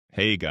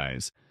Hey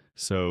guys,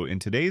 so in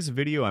today's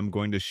video I'm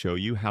going to show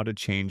you how to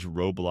change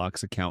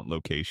Roblox account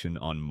location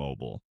on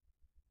mobile.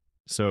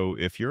 So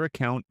if your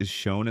account is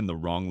shown in the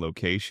wrong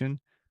location,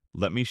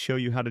 let me show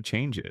you how to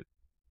change it.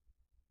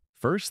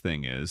 First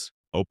thing is,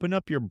 open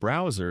up your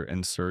browser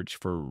and search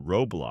for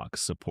Roblox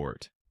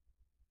support.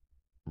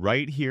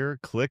 Right here,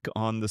 click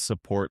on the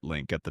support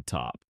link at the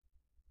top.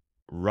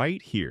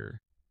 Right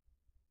here.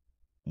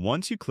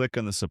 Once you click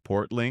on the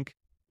support link,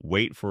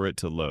 wait for it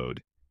to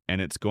load, and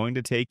it's going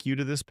to take you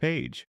to this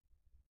page.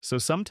 So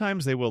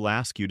sometimes they will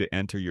ask you to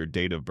enter your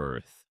date of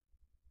birth.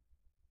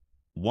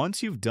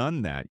 Once you've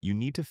done that, you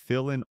need to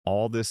fill in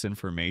all this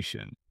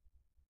information.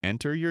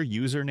 Enter your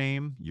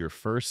username, your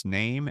first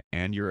name,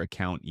 and your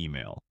account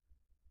email.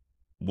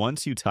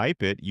 Once you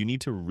type it, you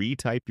need to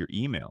retype your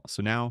email.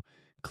 So now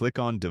click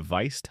on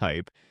Device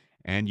Type,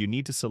 and you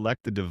need to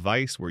select the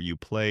device where you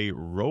play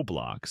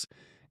Roblox.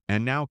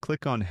 And now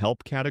click on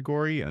Help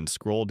category and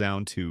scroll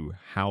down to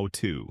How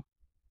To.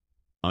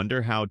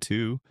 Under How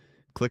To,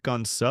 click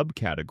on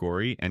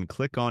Subcategory and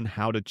click on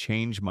How to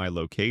Change My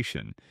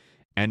Location.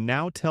 And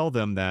now tell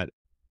them that,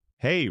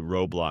 hey,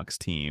 Roblox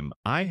team,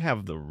 I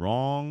have the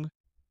wrong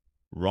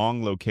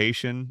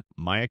location,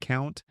 my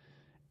account,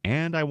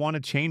 and I want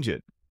to change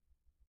it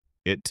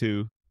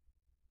to.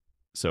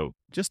 So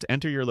just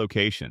enter your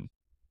location.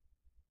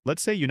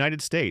 Let's say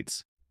United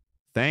States.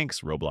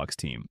 Thanks, Roblox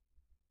team.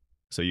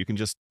 So you can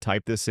just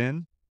type this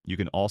in. You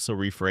can also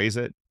rephrase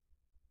it.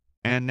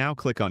 And now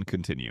click on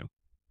Continue.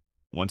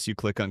 Once you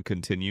click on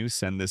Continue,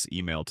 send this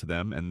email to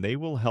them, and they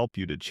will help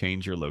you to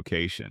change your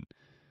location.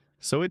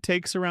 So it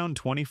takes around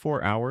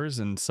 24 hours,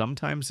 and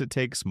sometimes it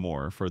takes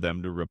more for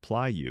them to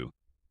reply you.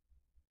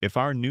 If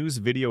our news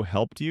video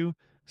helped you,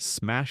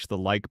 smash the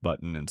like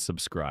button and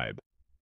subscribe.